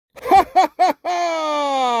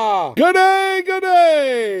Good day, good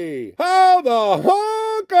day! How the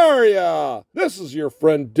honk are ya? This is your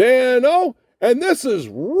friend Dan-O, and this is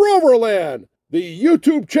Rover Land, the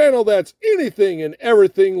YouTube channel that's anything and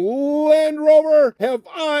everything Land Rover. Have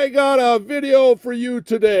I got a video for you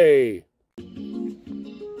today?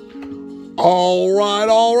 All right.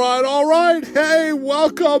 Hey,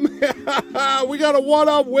 welcome. We got a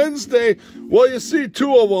one-up Wednesday. Well, you see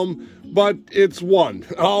two of them, but it's one.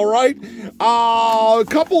 All right. A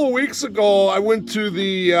couple of weeks ago, I went to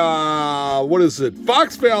the,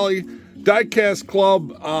 Fox Valley Diecast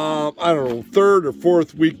Club. I don't know, third or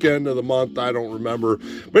fourth weekend of the month. I don't remember.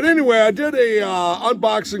 But anyway, I did a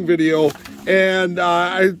unboxing video, and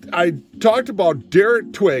I talked about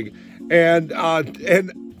Derek Twig, and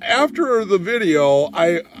after the video,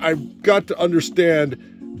 I got to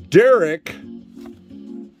understand Derek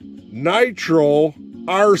Nitro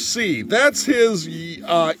RC. That's his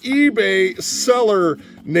eBay seller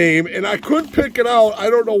name, and I couldn't pick it out. I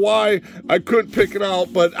don't know why I couldn't pick it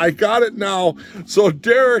out, but I got it now. So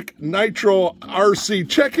Derek Nitro RC,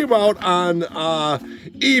 check him out on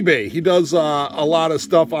eBay. He does a lot of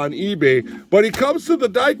stuff on eBay, but he comes to the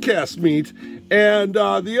diecast meet, and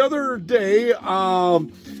the other day, the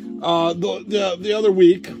other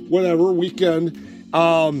week, weekend,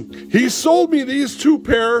 he sold me these two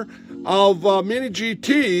pair of mini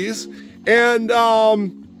GTs, and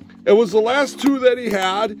it was the last two that he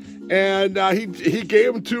had, and he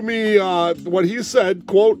gave them to me, what he said,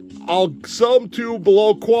 quote, I'll sell them to you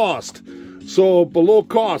below cost. So below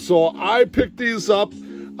cost. So I picked these up,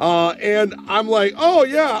 and I'm like, oh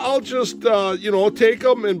yeah, I'll just, take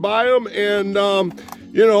them and buy them, and,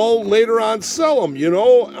 later on sell them,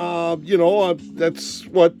 that's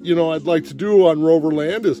what, I'd like to do on Rover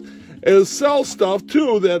Land is sell stuff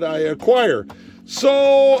too that I acquire.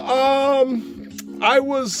 So, I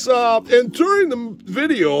was, and during the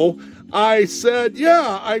video, I said,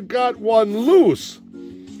 yeah, I got one loose.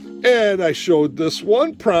 And I showed this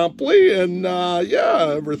one promptly, and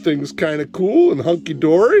yeah, everything's kind of cool and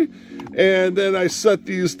hunky-dory. And then I set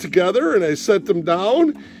these together and I set them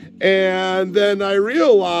down. And then I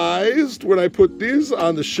realized when I put these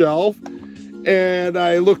on the shelf and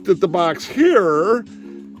I looked at the box here,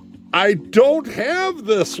 I don't have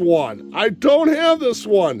this one. This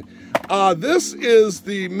is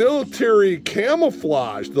the military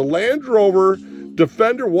camouflage, the Land Rover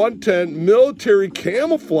Defender 110 military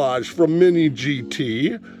camouflage from Mini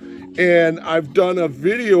GT. And I've done a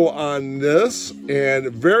video on this, and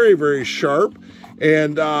very, very sharp.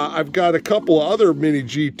 And I've got a couple of other Mini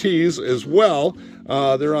GTs as well.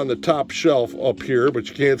 They're on the top shelf up here, but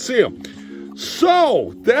you can't see them.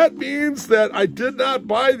 So that means that I did not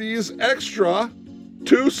buy these extra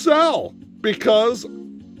to sell because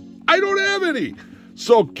I don't have any.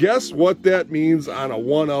 So guess what that means on a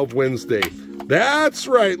one-of Wednesday? That's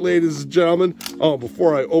right, ladies and gentlemen. Oh,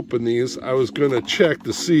 before I open these, I was going to check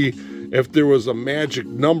to see if there was a magic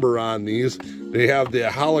number on these. They have the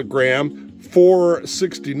hologram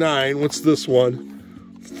 469. What's this one?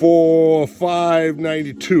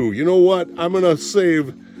 592. You know what? I'm gonna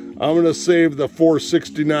save the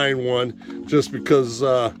 469 one just because.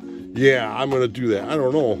 Yeah, I'm gonna do that. I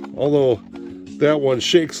don't know. Although that one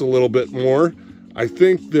shakes a little bit more. I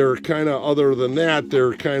think they're kind of, other than that,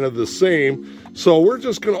 they're kind of the same. So we're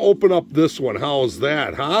just going to open up this one. How's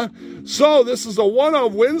that, huh? So this is a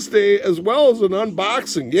one-of Wednesday as well as an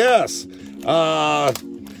unboxing. Yes.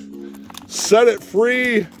 Set it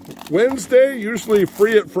free Wednesday, usually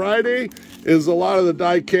free at Friday, is a lot of the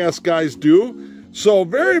diecast guys do. So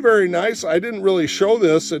very, very nice. I didn't really show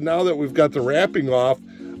this, and now that we've got the wrapping off,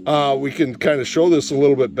 we can kind of show this a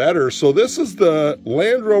little bit better. So this is the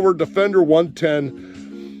Land Rover Defender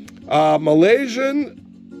 110 Malaysian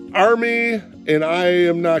Army, and I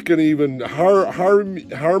am not going to even,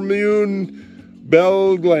 Harimau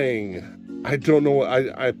Belang. I don't know,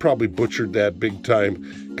 I probably butchered that big time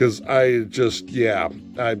because I'm just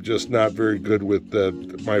not very good with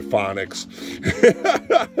my phonics.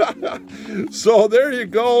 So there you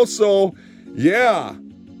go. So yeah.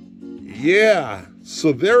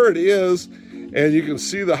 So there it is, and you can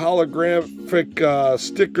see the holographic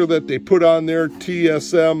sticker that they put on there,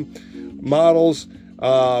 TSM models,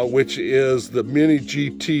 which is the Mini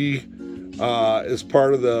GT. Is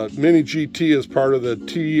part of the Mini GT, is part of the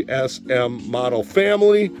TSM model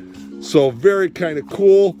family. So very kind of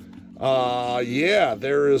cool. Yeah,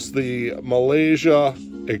 there is the Malaysia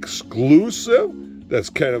exclusive. That's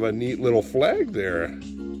kind of a neat little flag there.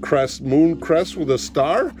 Moon crest with a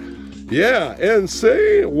star. Yeah, and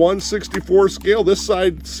say 1/64 scale. This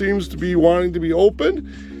side seems to be wanting to be open,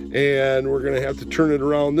 and we're going to have to turn it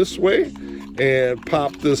around this way. and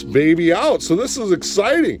pop this baby out. So this is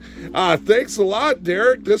exciting. Thanks a lot,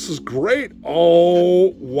 Derek. This is great.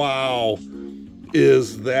 Oh, wow.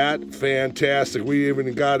 Is that fantastic? We haven't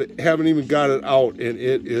even got it out, and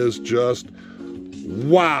it is just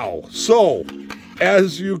wow. So,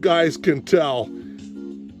 as you guys can tell,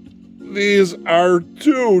 these are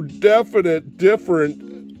two definite different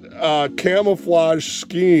camouflage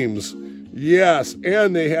schemes. Yes,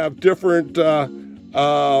 and they have different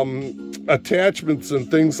attachments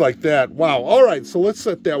and things like that. Wow. All right, so let's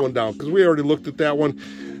set that one down because we already looked at that one.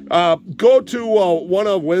 Go to one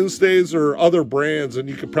of Wednesday's or other brands, and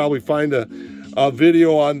you could probably find a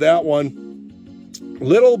video on that one.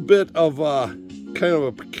 Little bit of kind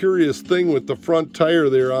of a curious thing with the front tire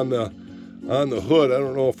there on the hood. I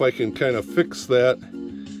don't know if I can kind of fix that.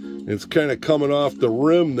 It's kind of coming off the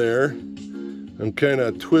rim there. I'm kind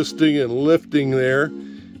of twisting and lifting there,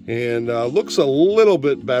 and looks a little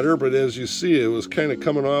bit better, but as you see, it was kind of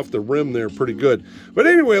coming off the rim there pretty good. But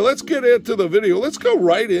anyway, let's get into the video. Let's go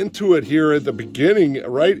right into it here at the beginning,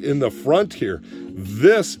 right in the front here.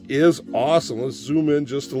 This is awesome. Let's zoom in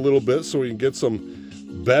just a little bit so we can get some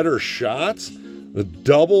better shots. The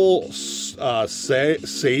double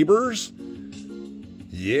sabers.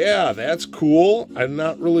 Yeah, that's cool. I'm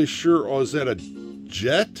not really sure. Oh, is that a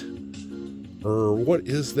jet? Or what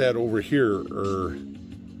is that over here? Or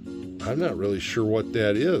I'm not really sure what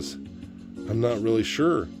that is. I'm not really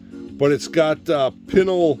sure. But it's got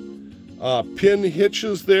pin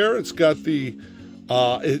hitches there. It's got the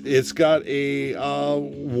it's got a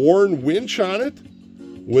worn winch on it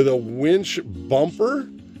with a winch bumper.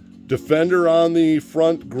 Defender on the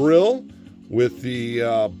front grille with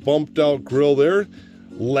the bumped out grille there.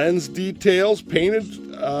 Lens details, painted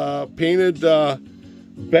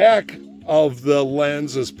back of the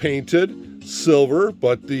lens is painted silver,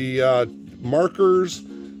 but the markers,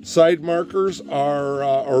 side markers are,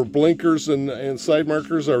 or blinkers and side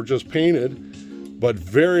markers are just painted, but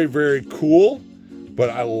very, very cool. But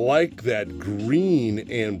I like that green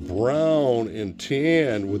and brown and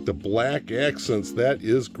tan with the black accents. That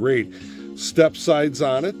is great. Step sides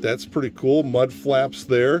on it. That's pretty cool. Mud flaps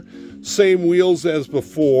there. Same wheels as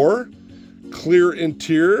before. Clear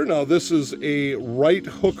interior. Now this is a right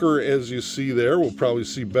hooker, as you see there. We'll probably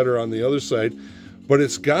see better on the other side. But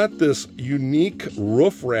it's got this unique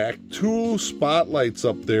roof rack. 2 spotlights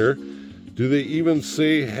up there. Do they even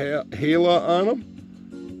say Hala on them?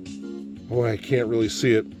 Boy, I can't really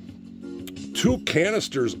see it. 2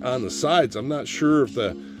 canisters on the sides. I'm not sure if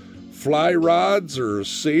the fly rods or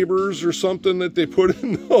sabers or something that they put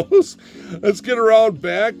in those. Let's get around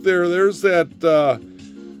back there. There's that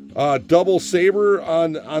double saber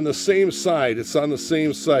on the same side. It's on the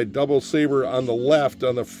same side. Double saber on the left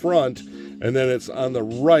on the front, and then it's on the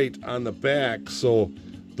right on the back. So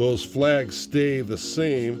those flags stay the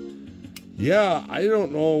same. Yeah, I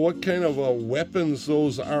don't know what kind of weapons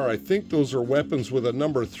those are. I think those are weapons with a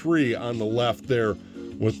number 3 on the left there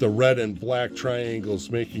with the red and black triangles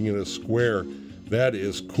making it a square. That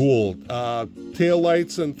is cool. Tail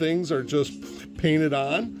lights and things are just painted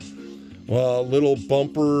on. Little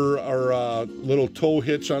bumper or little tow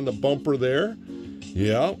hitch on the bumper there.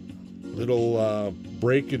 Yeah, little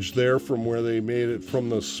breakage there from where they made it from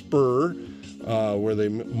the spur, where they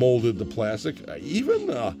molded the plastic. Even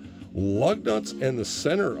lug nuts and the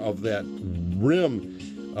center of that rim,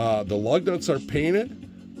 the lug nuts are painted.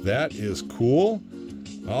 That is cool.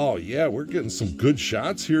 Oh yeah, we're getting some good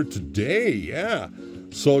shots here today. Yeah.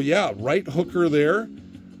 So yeah, right hooker there.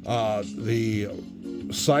 The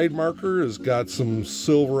side marker has got some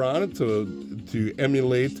silver on it to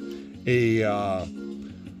emulate a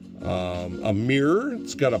mirror.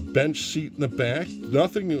 It's got a bench seat in the back.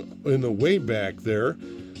 Nothing in the way back there.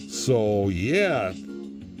 So yeah.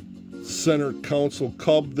 Center console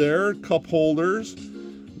cup there, cup holders,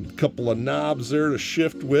 a couple of knobs there to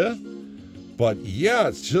shift with. But yeah,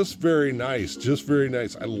 it's just very nice, just very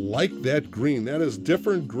nice. I like that green. That is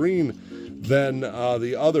different green than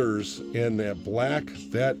the others, and that black,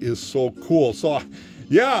 that is so cool. So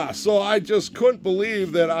yeah, so I just couldn't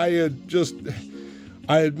believe that I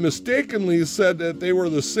had mistakenly said that they were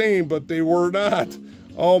the same, but they were not.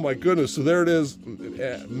 Oh my goodness. So there it is,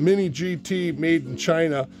 Mini GT made in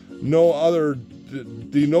China. No other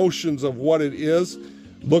denotions of what it is.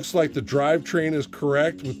 Looks like the drivetrain is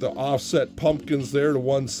correct with the offset pumpkins there to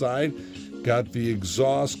one side. Got the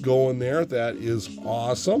exhaust going there. That is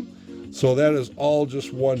awesome. So that is all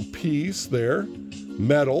just one piece there.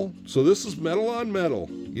 Metal. So this is metal on metal.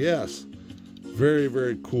 Yes. Very,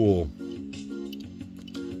 very cool.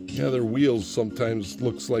 Yeah, their wheels sometimes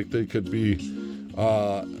looks like they could be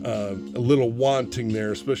a little wanting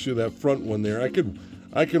there, especially that front one there. I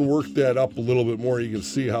can work that up a little bit more. You can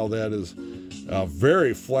see how that is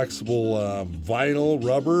very flexible vinyl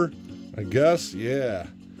rubber, I guess. Yeah,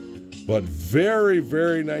 but very,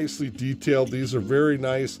 very nicely detailed. These are very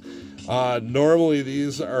nice. Normally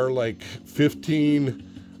these are like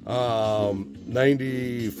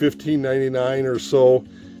 $15.99 or so,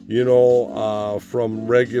 you know, from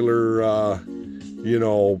regular, you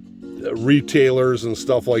know, retailers and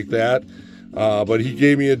stuff like that. But he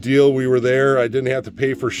gave me a deal. We were there. I didn't have to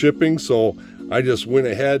pay for shipping, so I just went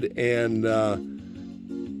ahead and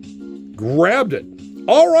grabbed it.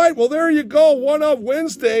 All right, well, there you go. One of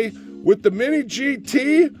Wednesday with the Mini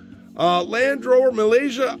GT Land Rover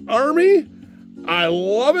Malaysia Army. I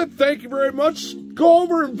love it. Thank you very much. Go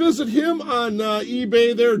over and visit him on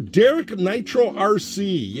eBay there. Derek Nitro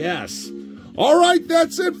RC. Yes. All right,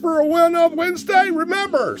 that's it for a One of Wednesday.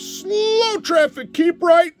 Remember, slow traffic, keep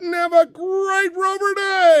right, and have a great Rover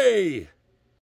day.